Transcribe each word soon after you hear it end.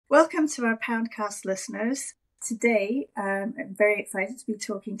Welcome to our Poundcast listeners. Today, I'm very excited to be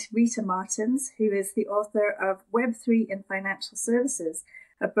talking to Rita Martins, who is the author of Web3 in Financial Services,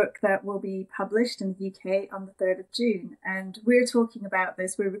 a book that will be published in the UK on the 3rd of June. And we're talking about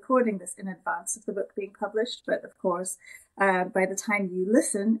this, we're recording this in advance of the book being published, but of course, by the time you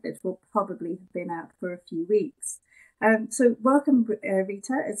listen, it will probably have been out for a few weeks. So welcome,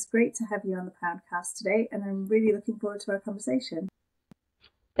 Rita. It's great to have you on the Poundcast today, and I'm really looking forward to our conversation.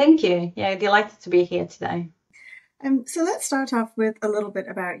 Thank you. Yeah, delighted to be here today. So let's start off with a little bit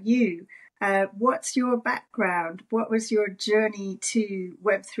about you. What's your background? What was your journey to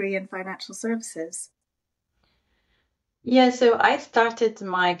Web3 and financial services? Yeah, so I started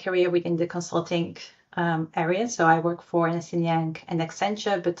my career within the consulting area. So I work for Ernst & Young and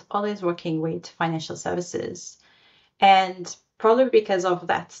Accenture, but always working with financial services. And probably because of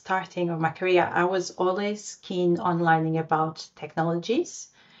that starting of my career, I was always keen on learning about technologies.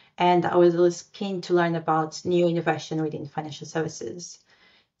 And I was always keen to learn about new innovation within financial services.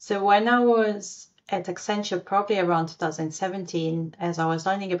 So when I was at Accenture, probably around 2017, as I was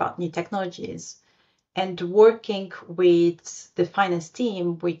learning about new technologies and working with the finance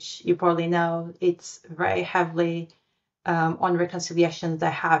team, which you probably know, it's very heavily on reconciliation.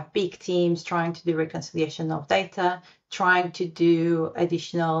 They have big teams trying to do reconciliation of data, trying to do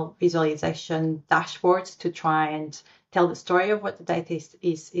additional visualization dashboards to try and tell the story of what the data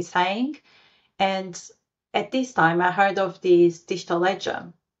is saying. And at this time, I heard of this digital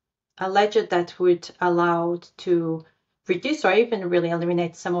ledger, a ledger that would allow to reduce or even really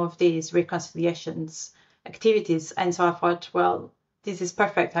eliminate some of these reconciliations activities. And so I thought, well, this is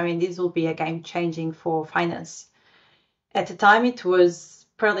perfect. I mean, this will be a game changing for finance. At the time, it was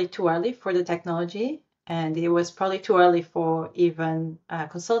probably too early for the technology, and it was probably too early for even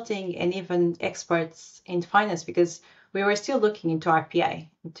consulting and even experts in finance, because we were still looking into RPA,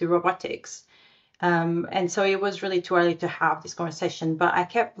 into robotics. And so it was really too early to have this conversation, but I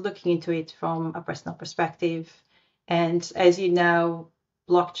kept looking into it from a personal perspective. And as you know,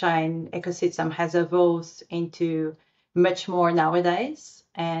 blockchain ecosystem has evolved into much more nowadays.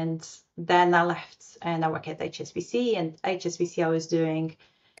 And then I left and I work at HSBC, and HSBC I was doing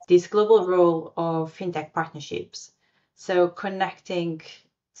this global role of fintech partnerships. So connecting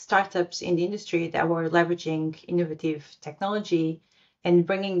startups in the industry that were leveraging innovative technology and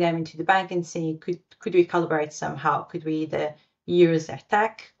bringing them into the bank and saying, could we collaborate somehow? Could we either use their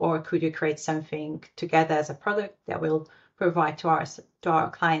tech, or could we create something together as a product that will provide to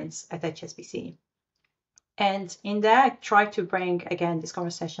our clients at HSBC? And in there, I try to bring, again, this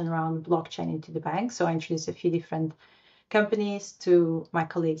conversation around blockchain into the bank. So I introduced a few different companies to my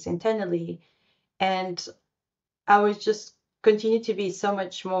colleagues internally. And I was just continue to be so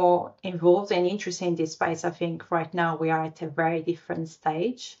much more involved and interested in this space. I think right now we are at a very different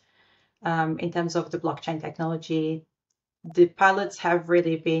stage in terms of the blockchain technology. The pilots have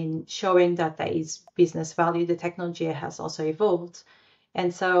really been showing that there is business value. The technology has also evolved.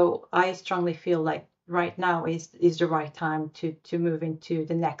 And so I strongly feel like right now is the right time to move into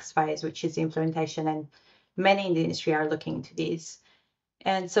the next phase, which is implementation. And many in the industry are looking into this.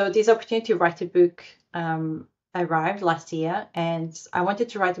 And so this opportunity to write a book arrived last year, and I wanted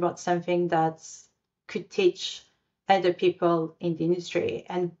to write about something that could teach other people in the industry.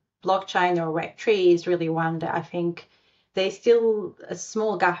 And blockchain or Web3 is really one that I think there's still a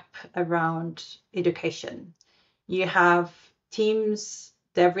small gap around education. You have teams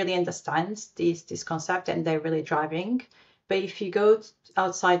that really understand this concept and they're really driving. But if you go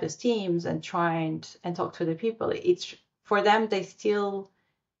outside those teams and try and talk to the people, it's for them,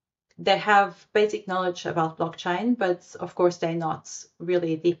 they have basic knowledge about blockchain, but of course they're not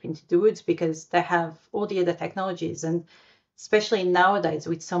really deep into the woods because they have all the other technologies. And especially nowadays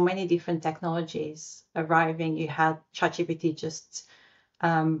with so many different technologies arriving, you had ChatGPT just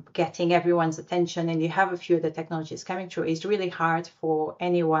getting everyone's attention, and you have a few other technologies coming through. It's really hard for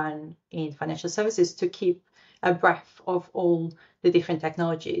anyone in financial services to keep a breadth of all the different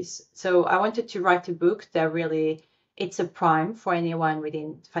technologies. So I wanted to write a book that really, it's a prime for anyone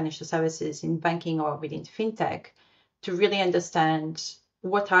within financial services, in banking or within fintech, to really understand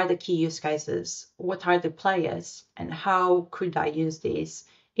what are the key use cases, what are the players, and how could I use these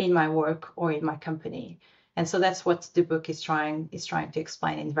in my work or in my company. And so that's what the book is trying to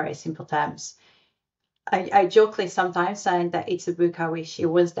explain in very simple terms. I jokingly sometimes saying that it's a book I wish it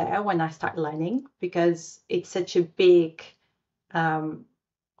was there when I start learning, because it's such a big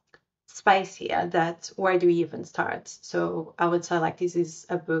space here that where do we even start? So I would say like this is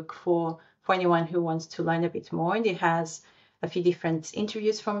a book for anyone who wants to learn a bit more, and it has a few different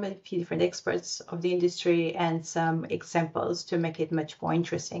interviews from a few different experts of the industry and some examples to make it much more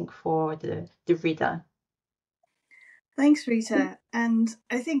interesting for the reader. Thanks, Rita. And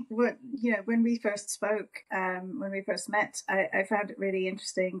I think when we first spoke, when we first met, I found it really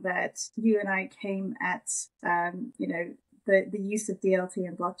interesting that you and I came at, the use of DLT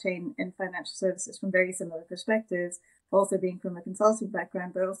and blockchain in financial services from very similar perspectives, also being from a consulting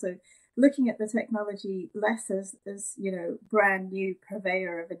background, but also looking at the technology less as brand new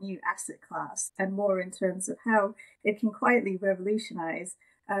purveyor of a new asset class and more in terms of how it can quietly revolutionize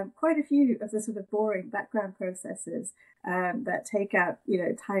quite a few of the sort of boring background processes that take up,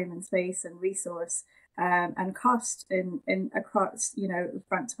 time and space and resource and cost in across,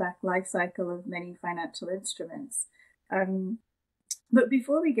 front to back life cycle of many financial instruments. But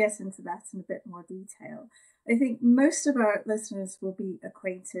before we get into that in a bit more detail, I think most of our listeners will be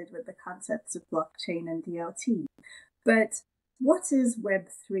acquainted with the concepts of blockchain and DLT. But what is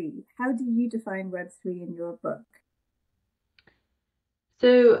Web3? How do you define Web3 in your book?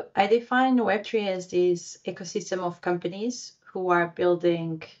 So I define Web3 as this ecosystem of companies who are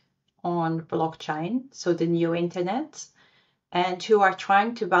building on blockchain, so the new internet, and who are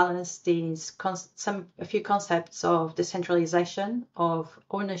trying to balance these a few concepts of decentralization, of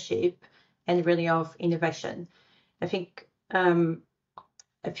ownership, and really of innovation. I think a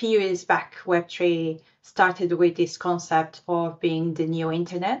few years back, Web3 started with this concept of being the new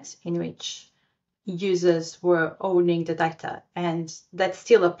internet, in which users were owning the data, and that's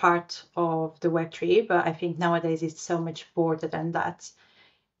still a part of the Web3, but I think nowadays it's so much broader than that.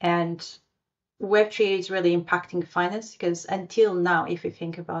 And Web3 is really impacting finance, because until now, if you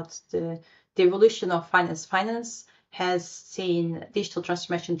think about the evolution of finance has seen digital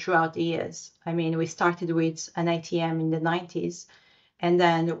transformation throughout the years. I mean, we started with an ATM in the 90s, and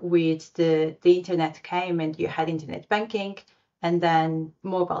then with the internet came and you had internet banking, and then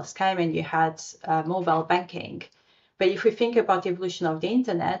mobiles came and you had mobile banking. But if we think about the evolution of the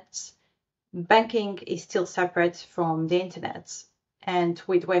internet, banking is still separate from the internet. And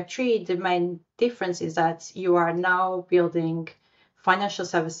with Web3, the main difference is that you are now building financial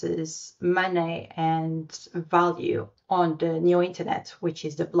services, money, and value on the new internet, which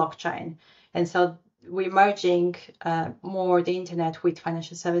is the blockchain. And so we're merging more the internet with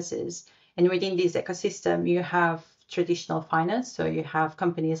financial services. And within this ecosystem, you have traditional finance. So you have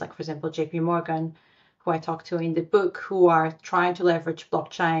companies like, for example, JP Morgan, who I talked to in the book, who are trying to leverage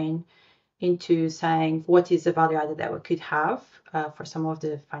blockchain into saying what is the value added that we could have for some of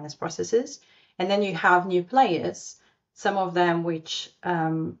the finance processes. And then you have new players, some of them which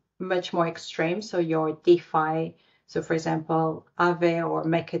much more extreme. So your DeFi, so for example, Aave or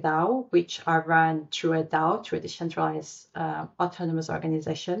MakerDAO, which are run through a DAO, through a decentralized autonomous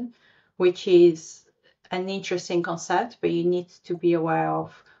organization, which is an interesting concept, but you need to be aware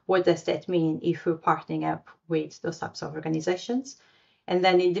of what does that mean if we're partnering up with those types of organizations. And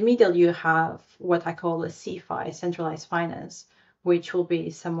then in the middle, you have what I call a CFI, centralized finance, which will be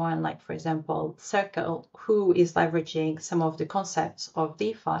someone like, for example, Circle, who is leveraging some of the concepts of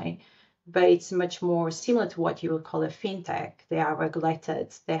DeFi, but it's much more similar to what you would call a fintech. They are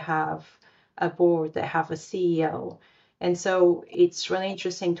regulated, they have a board, they have a CEO. And so it's really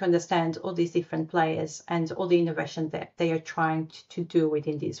interesting to understand all these different players and all the innovation that they are trying to do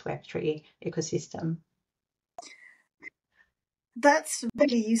within this Web3 ecosystem. That's a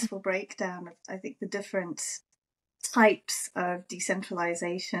really useful breakdown of, I think, the different types of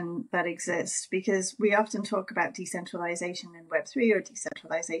decentralization that exist, because we often talk about decentralization in Web3 or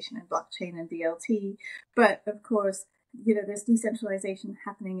decentralization in blockchain and DLT. But of course, there's decentralization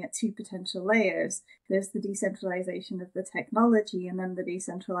happening at two potential layers. There's the decentralization of the technology, and then the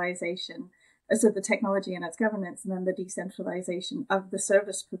decentralization, so the technology and its governance, and then the decentralization of the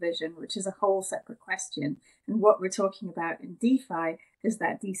service provision, which is a whole separate question. And what we're talking about in DeFi is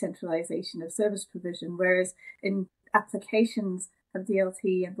that decentralization of service provision, whereas in applications of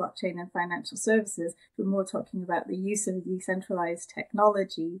DLT and blockchain and financial services, we're more talking about the use of decentralized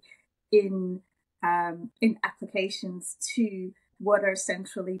technology in applications to what are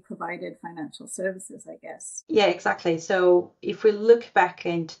centrally provided financial services, I guess. Yeah, exactly. So if we look back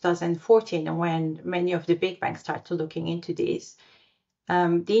in 2014, when many of the big banks started looking into this,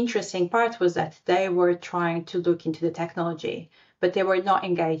 the interesting part was that they were trying to look into the technology, but they were not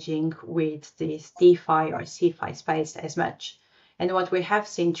engaging with this DeFi or CeFi space as much. And what we have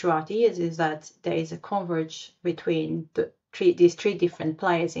seen throughout the years is that there is a converge between these three different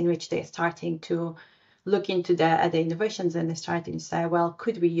players, in which they're starting to look into the innovations, and they're starting to say, well,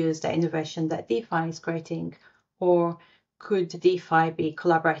 could we use the innovation that DeFi is creating, or could DeFi be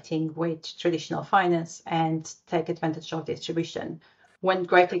collaborating with traditional finance and take advantage of distribution? One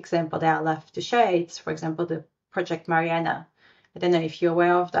great example that I love to share is, for example, the project Mariana. I don't know if you're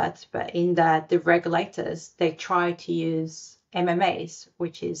aware of that, but in that the regulators, they try to use MMAs,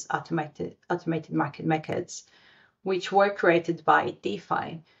 which is automated market makers, which were created by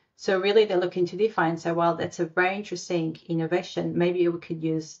DeFi. So really they look into DeFi and say, well, that's a very interesting innovation. Maybe we could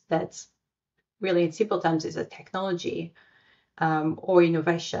use that really in simple terms is a technology or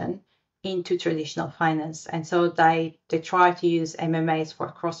innovation into traditional finance. And so they try to use MMAs for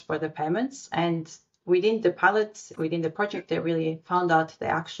cross-border payments. And within the pilot, within the project, they really found out that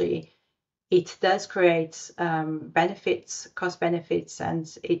actually it does create benefits, cost benefits,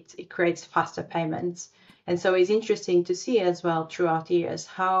 and it creates faster payments. And so it's interesting to see as well throughout the years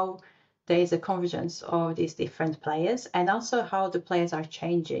how there is a convergence of these different players and also how the players are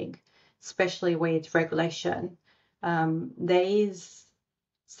changing, especially with regulation. There is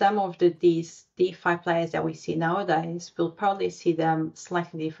some of these DeFi players that we see nowadays, we'll probably see them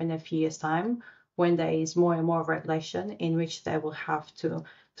slightly different in a few years' time when there is more and more regulation in which they will have to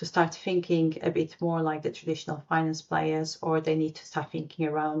start thinking a bit more like the traditional finance players, or they need to start thinking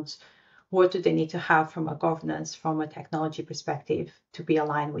around what do they need to have from a governance, from a technology perspective to be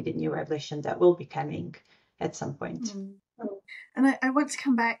aligned with the new regulation that will be coming at some point. And I want to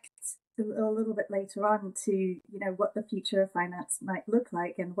come back a little bit later on to what the future of finance might look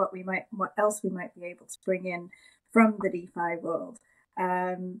like and what else we might be able to bring in from the DeFi world.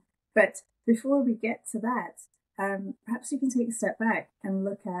 But before we get to that, perhaps you can take a step back and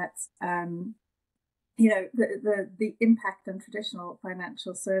look at the impact on traditional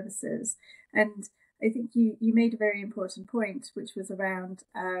financial services. And I think you made a very important point, which was around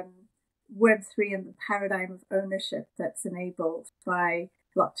Web3 and the paradigm of ownership that's enabled by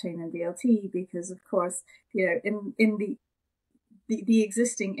blockchain and DLT, because of course, in the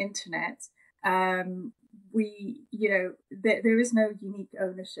existing internet, there is no unique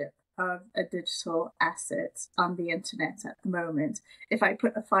ownership of a digital asset on the internet at the moment. If I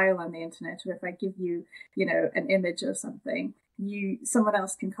put a file on the internet, or if I give you, an image or something, someone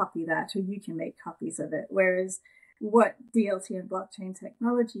else can copy that, or you can make copies of it. Whereas what DLT and blockchain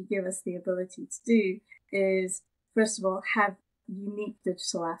technology give us the ability to do is, first of all, have unique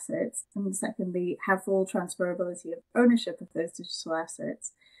digital assets, and secondly, have full transferability of ownership of those digital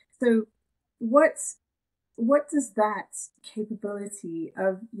assets. So what does that capability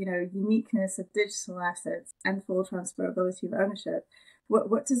of, uniqueness of digital assets and full transferability of ownership,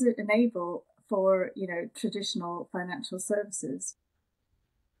 what does it enable for, traditional financial services?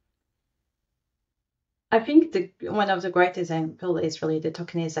 I think one of the great examples is really the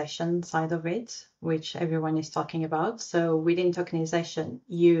tokenization side of it, which everyone is talking about. So within tokenization,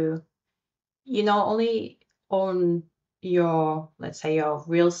 you not only own your, let's say, your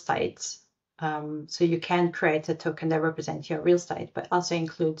real estate, so you can create a token that represents your real estate, but also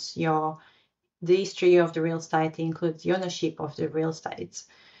includes the history of the real estate, includes the ownership of the real estate.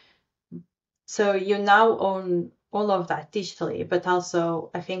 So you now own all of that digitally, but also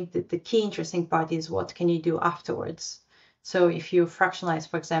I think that the key interesting part is what can you do afterwards. So if you fractionalize,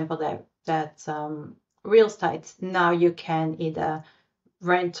 for example, that real estate, now you can either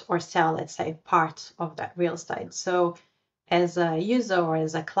rent or sell, let's say, part of that real estate. So as a user or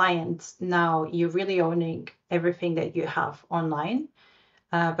as a client, now you're really owning everything that you have online,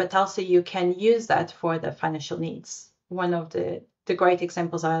 but also you can use that for the financial needs. One of the great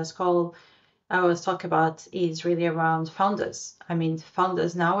examples I always talk about is really around founders. I mean,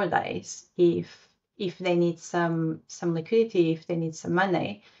 founders nowadays, if they need some liquidity, if they need some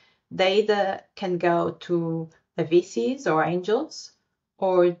money, they either can go to the VCs or angels,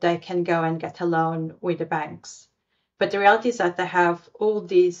 or they can go and get a loan with the banks. But the reality is that they have all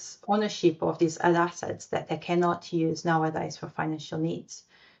this ownership of these other assets that they cannot use nowadays for financial needs.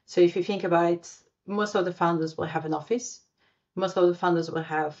 So if you think about it, most of the founders will have an office, most of the founders will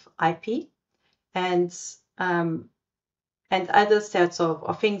have IP, and other sets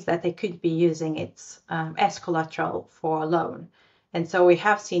of things that they could be using it as collateral for a loan. And so we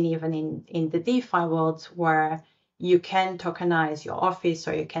have seen even in the DeFi world where you can tokenize your office,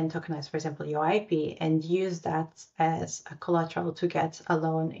 or you can tokenize, for example, your IP and use that as a collateral to get a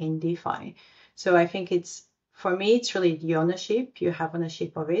loan in DeFi. So I think for me, it's really the ownership. You have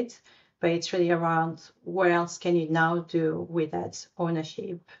ownership of it, but it's really around what else can you now do with that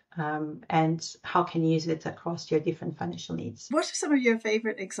ownership, and how can you use it across your different financial needs. What are some of your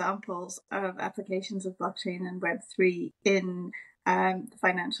favorite examples of applications of blockchain and Web3 in the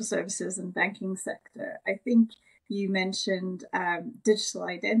financial services and banking sector? I think, you mentioned digital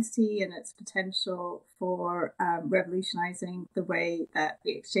identity and its potential for revolutionizing the way that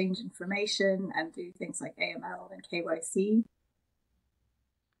we exchange information and do things like AML and KYC.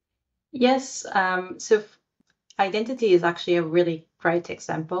 Yes, so identity is actually a really great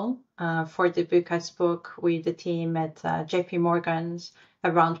example. For the book, I spoke with the team at JP Morgan's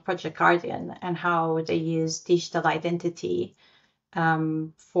around Project Guardian and how they use digital identity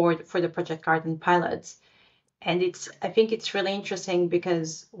for the Project Guardian pilots. And I think it's really interesting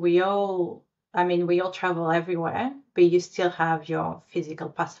because we all travel everywhere, but you still have your physical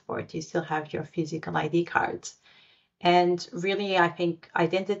passport, you still have your physical ID cards. And really, I think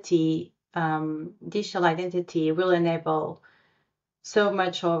digital identity will enable so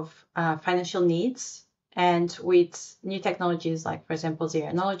much of financial needs. And with new technologies like, for example,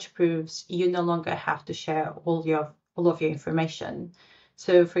 zero knowledge proofs, you no longer have to share all of your information.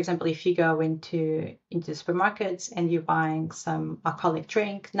 So, for example, if you go into supermarkets and you're buying some alcoholic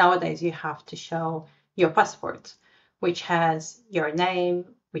drink, nowadays you have to show your passport, which has your name,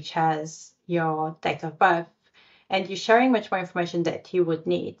 which has your date of birth, and you're sharing much more information that you would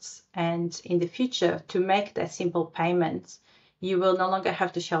need. And in the future, to make that simple payment, you will no longer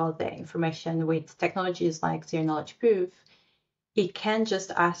have to share the information with technologies like zero knowledge proof. It can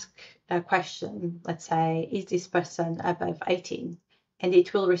just ask a question, let's say, is this person above 18? And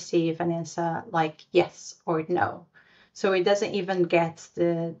it will receive an answer like yes or no. So it doesn't even get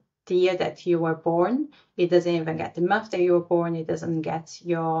the year that you were born. It doesn't even get the month that you were born. It doesn't get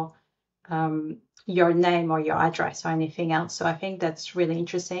your name or your address or anything else. So I think that's really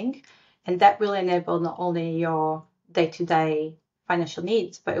interesting. And that will enable not only your day-to-day financial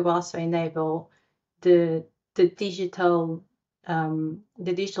needs, but it will also enable the digital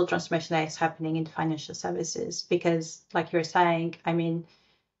transformation that is happening in financial services. Because like you're saying, I mean,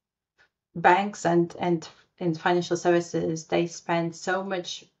 banks and financial services, they spend so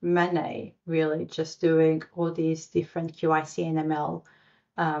much money really just doing all these different QIC and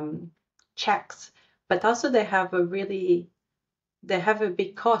ML checks, but also they have a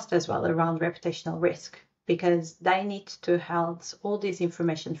big cost as well around reputational risk, because they need to hold all this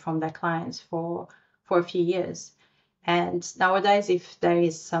information from their clients for a few years. And nowadays, if there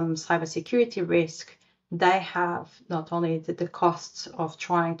is some cybersecurity risk, they have not only the costs of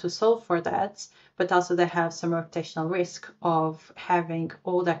trying to solve for that, but also they have some reputational risk of having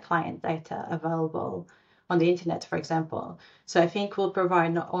all their client data available on the internet, for example. So I think we'll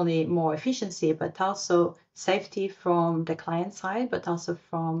provide not only more efficiency, but also safety from the client side, but also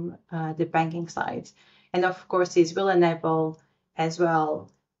from the banking side. And of course, this will enable as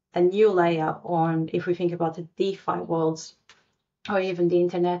well a new layer on, if we think about the DeFi worlds or even the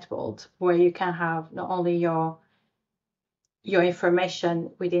internet world, where you can have not only your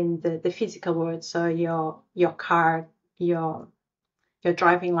information within the physical world, so your card, your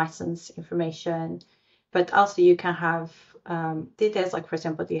driving license information, but also you can have details like, for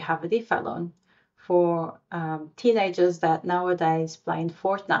example, do you have a DeFi loan? For teenagers that nowadays play in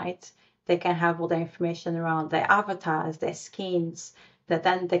Fortnite, they can have all the information around their avatars, their skins, that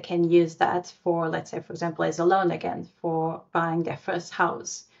then they can use that for, let's say, for example, as a loan again for buying their first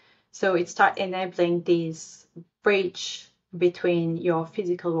house. So it starts enabling this bridge between your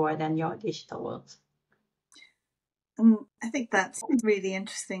physical world and your digital world. I think that's really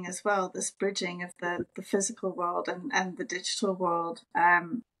interesting as well, this bridging of the physical world and the digital world. I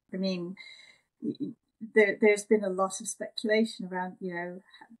mean, there's been a lot of speculation around,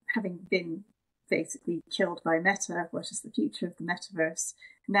 having been basically killed by Meta, what is the future of the metaverse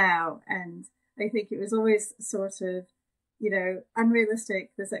now? And I think it was always sort of,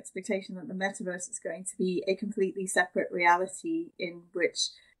 unrealistic, this expectation that the metaverse is going to be a completely separate reality in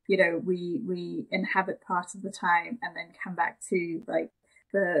which we inhabit part of the time and then come back to like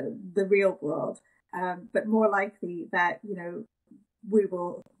the real world, but more likely that we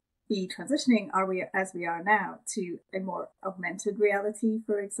will be transitioning, as we are now, to a more augmented reality,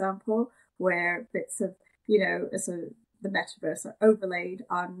 for example, where bits of the metaverse are overlaid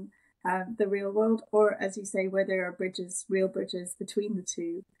on the real world, or as you say, where there are real bridges between the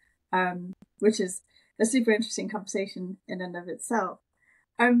two, which is a super interesting conversation in and of itself.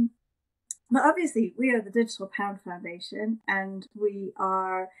 But obviously, we are the Digital Pound Foundation, and we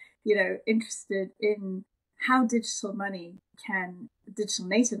are, interested in how digital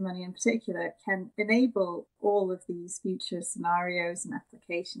native money in particular, can enable all of these future scenarios and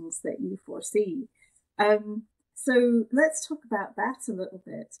applications that you foresee. So let's talk about that a little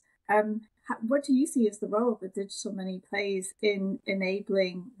bit. What do you see as the role that digital money plays in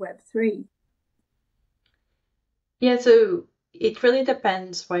enabling Web3? Yeah, so It really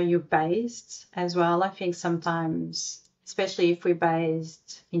depends where you're based as well. I think sometimes, especially if we're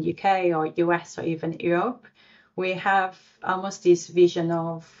based in UK or US or even Europe, we have almost this vision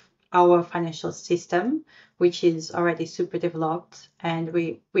of our financial system, which is already super developed. And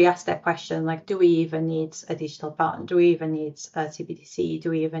we ask that question, like, do we even need a digital pound? Do we even need a CBDC?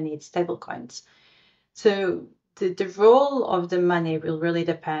 Do we even need stablecoins? So the role of the money will really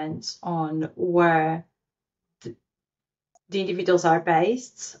depend on where the individuals are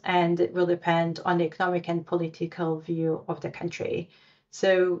based, and it will depend on the economic and political view of the country.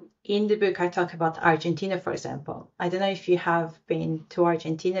 So in the book, I talk about Argentina, for example. I don't know if you have been to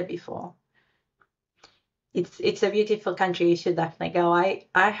Argentina before. It's a beautiful country. You should definitely go. I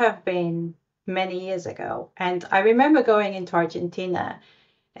have been many years ago, and I remember going into Argentina.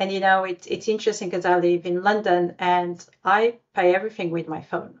 And it's interesting because I live in London and I pay everything with my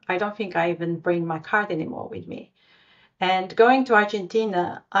phone. I don't think I even bring my card anymore with me. And going to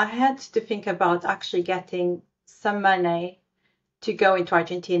Argentina, I had to think about actually getting some money to go into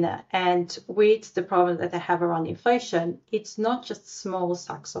Argentina. And with the problem that I have around inflation, it's not just small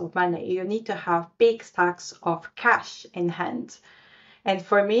stacks of money. You need to have big stacks of cash in hand. And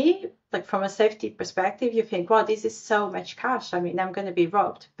for me, like from a safety perspective, you think, wow, this is so much cash. I mean, I'm going to be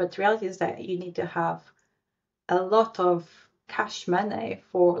robbed. But the reality is that you need to have a lot of cash money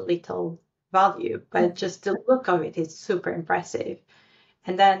for little value, but just the look of it is super impressive.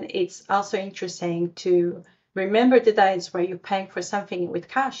 And then it's also interesting to remember the days where you're paying for something with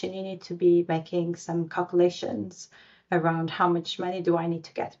cash and you need to be making some calculations around how much money do I need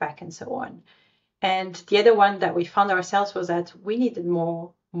to get back and so on. And the other one that we found ourselves was that we needed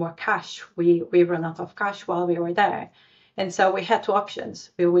more cash. We ran out of cash while we were there. And so we had two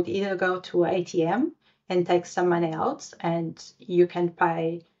options. We would either go to an ATM and take some money out, and you can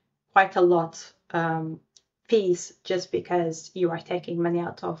pay quite a lot fees just because you are taking money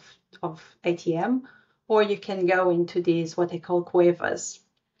out of ATM, or you can go into these what they call cuevas,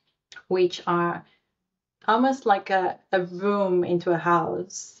 which are almost like a room into a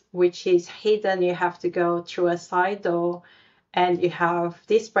house, which is hidden. You have to go through a side door, and you have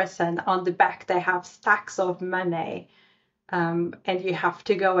this person on the back. They have stacks of money, and you have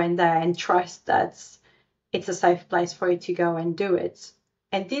to go in there and trust that it's a safe place for you to go and do it.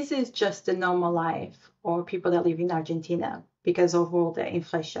 And this is just the normal life or people that live in Argentina because of all the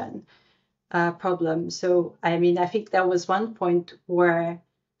inflation problem. So, I mean, I think there was one point where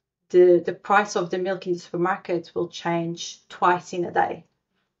the price of the milk in the supermarket will change twice in a day.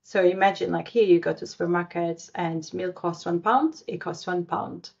 So imagine like here you go to supermarkets and milk costs £1, it costs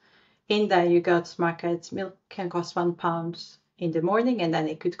 £1. In there you go to markets, milk can cost £1 in the morning and then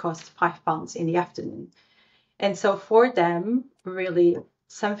it could cost £5 in the afternoon. And so for them, really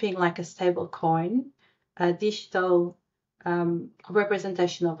something like a stable coin, a digital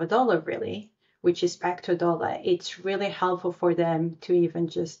representation of a dollar really, which is back to a dollar, it's really helpful for them to even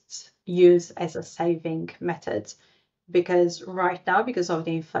just use as a saving method. Because right now, because of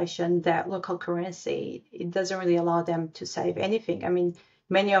the inflation, their local currency, it doesn't really allow them to save anything. I mean,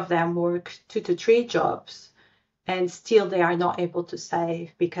 many of them work 2 to 3 jobs and still they are not able to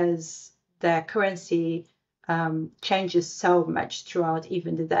save because their currency changes so much throughout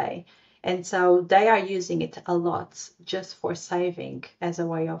even the day. And so they are using it a lot just for saving as a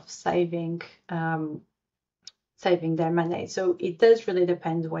way of saving their money. So it does really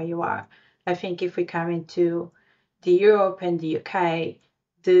depend where you are. I think if we come into the Europe and the UK,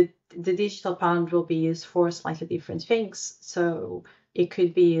 the digital pound will be used for slightly different things. So it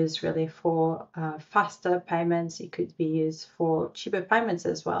could be used really for faster payments. It could be used for cheaper payments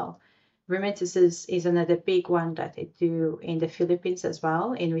as well. Remittances is another big one that they do in the Philippines as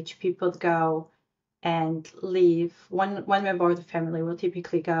well, in which people go and live. One member of the family will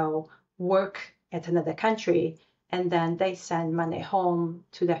typically go work at another country and then they send money home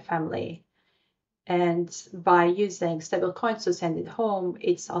to their family. And by using stablecoins to send it home,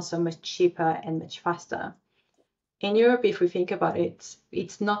 it's also much cheaper and much faster. In Europe, if we think about it,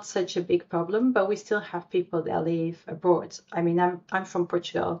 it's not such a big problem, but we still have people that live abroad. I mean, I'm from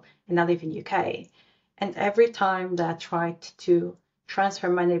Portugal and I live in UK. And every time that I tried to transfer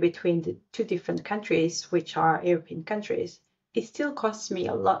money between the two different countries, which are European countries, it still costs me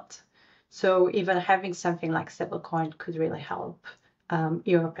a lot. So even having something like stablecoin could really help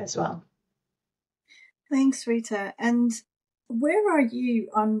Europe as well. Thanks, Rita. And where are you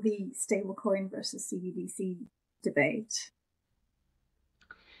on the stablecoin versus CBDC debate?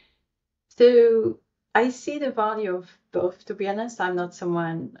 So I see the value of both, to be honest. I'm not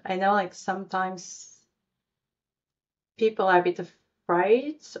someone, I know like sometimes people are a bit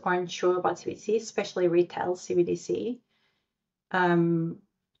afraid or unsure about CBDC, especially retail CBDC. Um,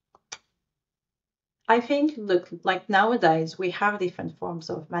 I think, look, like nowadays we have different forms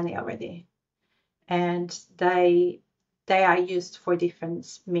of money already, and they are used for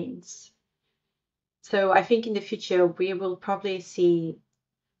different means. So I think in the future we will probably see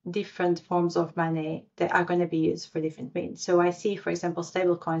different forms of money that are going to be used for different means. So I see, for example,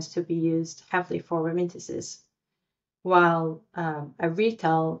 stablecoins to be used heavily for remittances, while a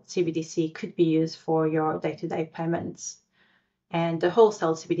retail CBDC could be used for your day-to-day payments. And the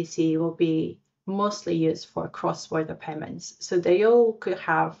wholesale CBDC will be mostly used for cross-border payments. So they all could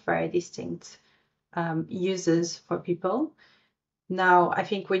have very distinct uses for people. Now, I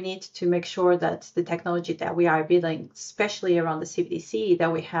think we need to make sure that the technology that we are building, especially around the CBDC,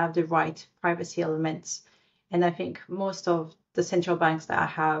 that we have the right privacy elements. And I think most of the central banks that I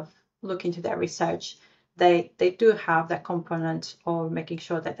have looked into their research, they do have that component of making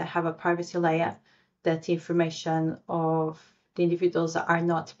sure that they have a privacy layer, that the information of the individuals are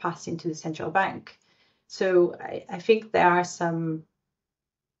not passing to the central bank. So I think there are some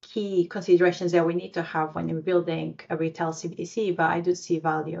key considerations that we need to have when we're building a retail CBDC, but I do see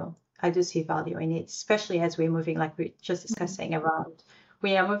value. I do see value in it, especially as we're moving, like we're just discussing around,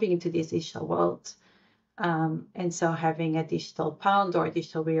 we are moving into this digital world. And so having a digital pound or a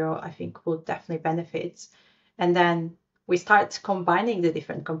digital euro, I think will definitely benefit. And then we start combining the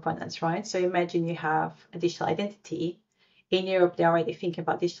different components, right? So imagine you have a digital identity. In Europe, they're already thinking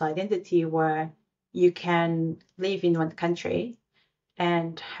about digital identity where you can live in one country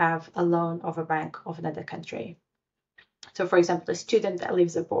and have a loan of a bank of another country. So, for example, a student that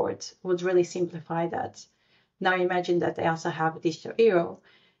lives abroad would really simplify that. Now imagine that they also have a digital euro.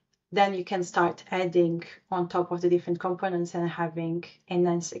 Then you can start adding on top of the different components and having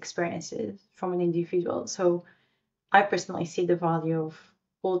enhanced experiences from an individual. So I personally see the value of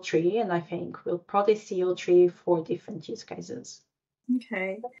all three, and I think we'll probably see all three for different use cases.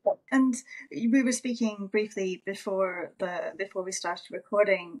 Okay. And we were speaking briefly before we started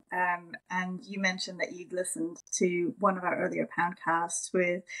recording, and you mentioned that you'd listened to one of our earlier podcasts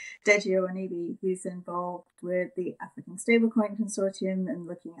with Deji Onibi, who's involved with the African Stablecoin Consortium and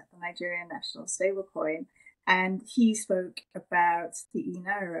looking at the Nigerian national stablecoin. And he spoke about the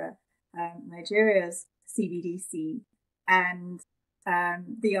eNaira, Nigeria's CBDC, and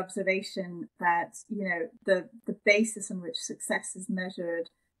the observation that the basis on which success is measured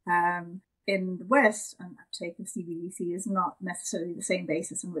in the West and uptake of CBDC is not necessarily the same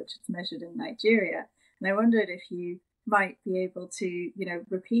basis on which it's measured in Nigeria. And I wondered if you might be able to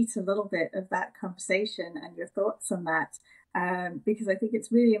repeat a little bit of that conversation and your thoughts on that. Because I think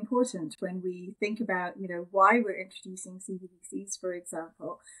it's really important when we think about why we're introducing CBDCs, for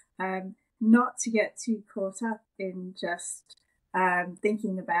example, not to get too caught up in just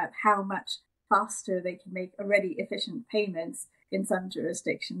thinking about how much faster they can make already efficient payments in some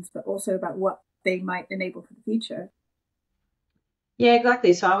jurisdictions, but also about what they might enable for the future. Yeah,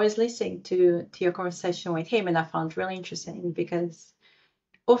 exactly. So I was listening to your conversation with him, and I found it really interesting because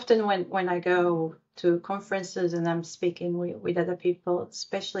often when I go to conferences and I'm speaking with other people,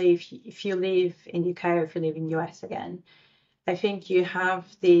 especially if you live in the UK or if you live in the US again, I think you have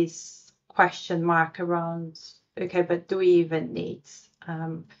this question mark around, okay, but do we even need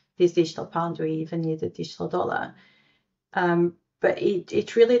this digital pound? Do we even need a digital dollar? But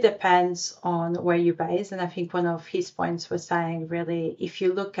it really depends on where you're based. And I think one of his points was saying, really, if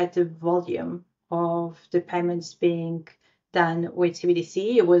you look at the volume of the payments being done with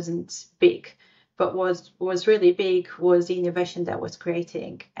CBDC, it wasn't big. But was really big was the innovation that was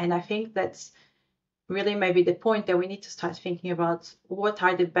creating. And I think that's really maybe the point that we need to start thinking about what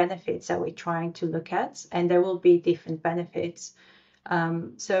are the benefits that we're trying to look at. And there will be different benefits.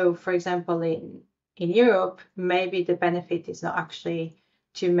 So, for example, in Europe, maybe the benefit is not actually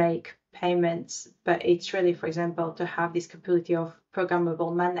to make payments, but it's really, for example, to have this capability of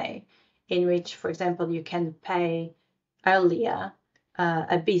programmable money in which, for example, you can pay earlier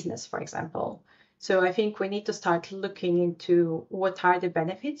a business, for example. So I think we need to start looking into what are the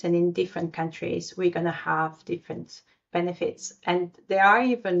benefits, and in different countries, we're going to have different benefits. And there are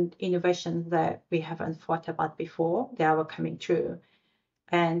even innovations that we haven't thought about before that are coming true.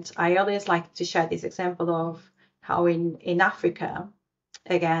 And I always like to share this example of how in Africa,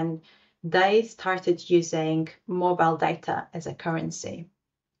 again, they started using mobile data as a currency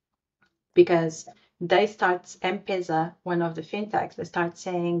because they start M-Pesa, one of the fintechs, they start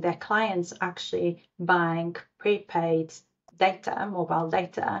saying their clients actually buying prepaid data, mobile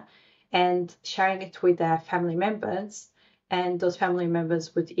data, and sharing it with their family members. And those family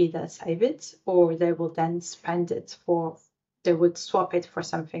members would either save it or they will then spend it they would swap it for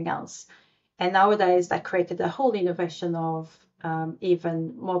something else. And nowadays that created a whole innovation of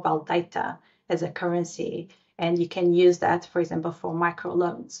even mobile data as a currency, and you can use that, for example, for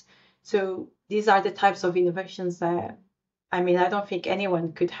microloans. So these are the types of innovations that, I mean, I don't think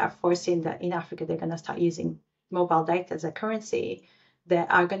anyone could have foreseen that in Africa they're going to start using mobile data as a currency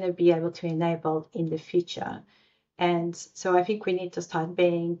that are going to be able to enable in the future. And so I think we need to start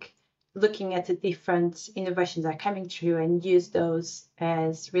looking at the different innovations that are coming through and use those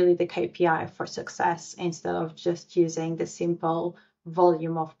as really the KPI for success instead of just using the simple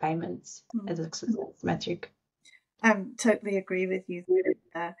volume of payments as a success metric. Totally agree with you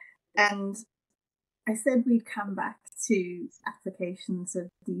there. And I said we'd come back to applications of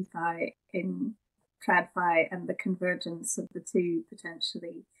DeFi in TradFi and the convergence of the two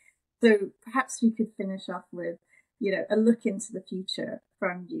potentially. So perhaps we could finish off with, a look into the future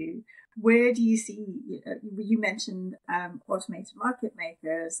from you. Where do you see, you mentioned automated market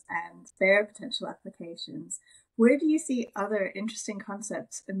makers and their potential applications. Where do you see other interesting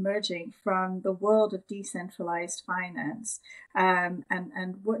concepts emerging from the world of decentralized finance? And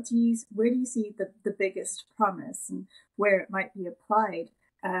where do you see the biggest promise and where it might be applied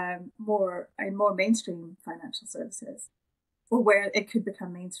more in more mainstream financial services, or where it could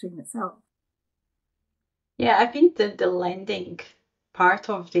become mainstream itself? Yeah, I think the lending part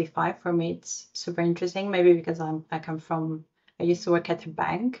of DeFi for me it's super interesting. Maybe because I used to work at a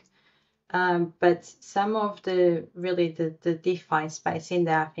bank. But some of the DeFi space in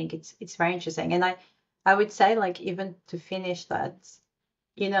there, I think it's very interesting. And I would say, like, even to finish that,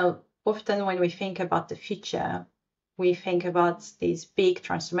 often when we think about the future, we think about these big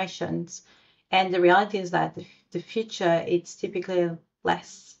transformations. And the reality is that the future, it's typically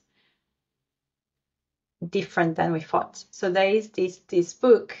less different than we thought. So there is this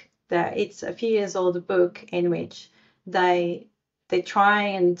book that it's a few years old book in which they try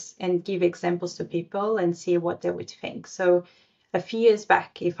and give examples to people and see what they would think. So a few years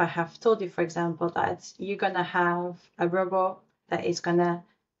back, if I have told you, for example, that you're gonna have a robot that is gonna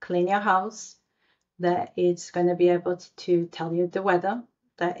clean your house, that it's gonna be able to tell you the weather,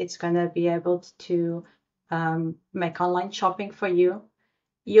 that it's gonna be able to make online shopping for you,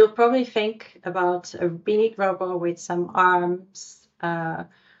 you'll probably think about a big robot with some arms,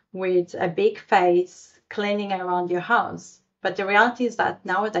 with a big face, cleaning around your house. But the reality is that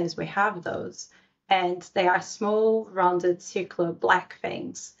nowadays we have those, and they are small, rounded, circular, black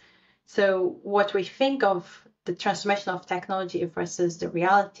things. So what we think of the transformation of technology versus the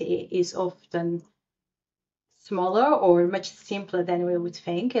reality is often smaller or much simpler than we would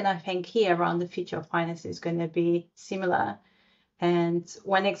think. And I think here around the future of finance is going to be similar. And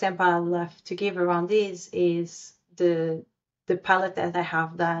one example I love to give around this is the pilot that I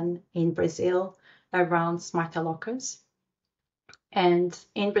have done in Brazil around smarter lockers. And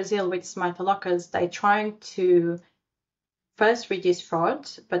in Brazil with smarter lockers, they're trying to first reduce fraud,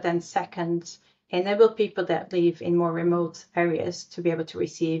 but then second, enable people that live in more remote areas to be able to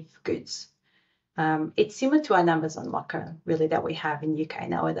receive goods. It's similar to an Amazon locker, really, that we have in UK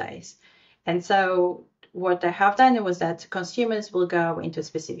nowadays. And so what they have done was that consumers will go into a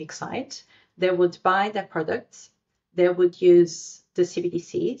specific site, they would buy their products, they would use the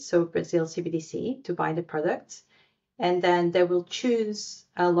CBDC, so Brazil CBDC, to buy the products, and then they will choose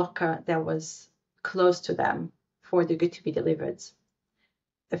a locker that was close to them for the good to be delivered.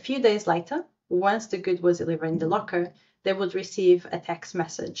 A few days later, once the good was delivered in the locker, they would receive a text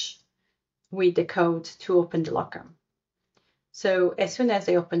message with the code to open the locker. So as soon as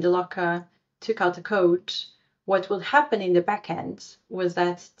they opened the locker, took out the code, what would happen in the back end was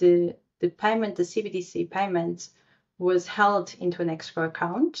that the payment, the CBDC payment, was held into an escrow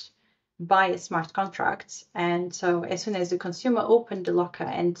account by a smart contract. And so as soon as the consumer opened the locker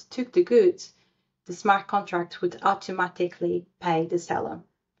and took the goods, the smart contract would automatically pay the seller.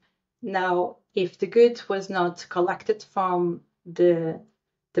 Now, if the good was not collected from the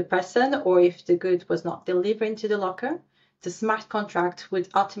person, or if the good was not delivered into the locker, the smart contract would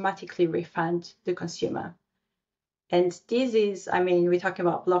automatically refund the consumer. And this is, I mean, we're talking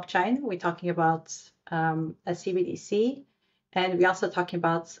about blockchain, we're talking about a CBDC, and we're also talking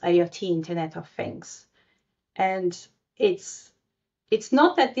about IoT, Internet of Things. And it's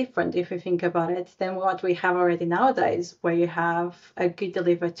not that different, if you think about it, than what we have already nowadays, where you have a good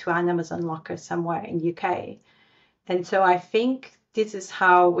delivered to an Amazon locker somewhere in UK. And so I think this is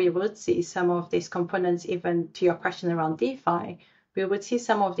how we would see some of these components, even to your question around DeFi, we would see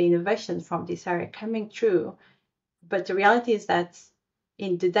some of the innovations from this area coming through. But the reality is that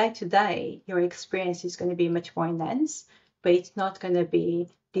in the day-to-day, your experience is going to be much more intense, but it's not going to be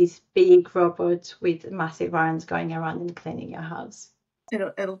these big robots with massive arms going around and cleaning your house.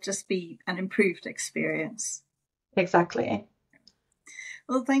 It'll just be an improved experience. Exactly.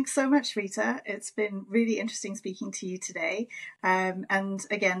 Well, thanks so much, Rita. It's been really interesting speaking to you today. And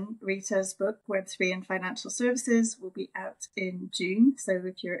again, Rita's book, Web3 and Financial Services, will be out in June. So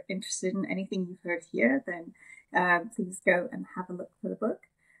if you're interested in anything you've heard here, then please go and have a look for the book.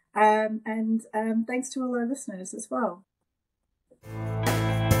 And thanks to all our listeners as well.